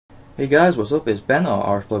Hey guys, what's up? It's Ben or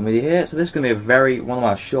RSploid Media here. So this is going to be one of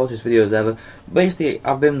my shortest videos ever. Basically,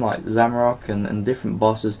 I've been like Zamrock and different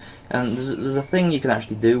bosses, and there's a thing you can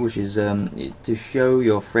actually do, which is to show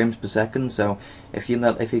your frames per second. So if you're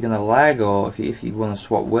gonna lag or if you want to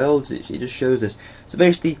swap worlds, it just shows this. So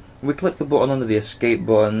basically, we click the button under the escape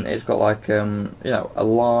button. It's got like a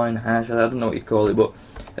line hash. I don't know what you call it, but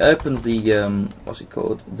it opens the what's it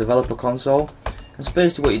called, developer console. And so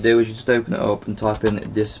basically what you do is you just open it up and type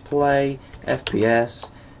in display FPS,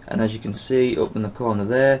 and as you can see up in the corner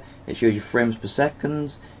there, it shows you frames per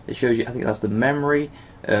second. It shows you, I think that's the memory.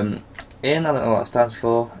 In, I don't know what that stands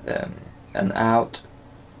for, and out,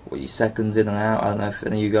 what your seconds in and out. I don't know if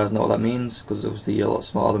any of you guys know what that means, because obviously you're a lot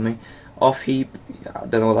smarter than me. Off heap, I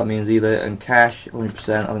don't know what that means either. And cache,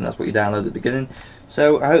 100%, I think that's what you download at the beginning.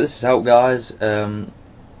 So I hope this has helped, guys.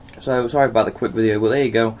 So sorry about the quick video, but there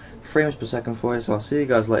you go, frames per second for you. So I'll see you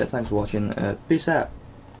guys later. Thanks for watching. Peace out.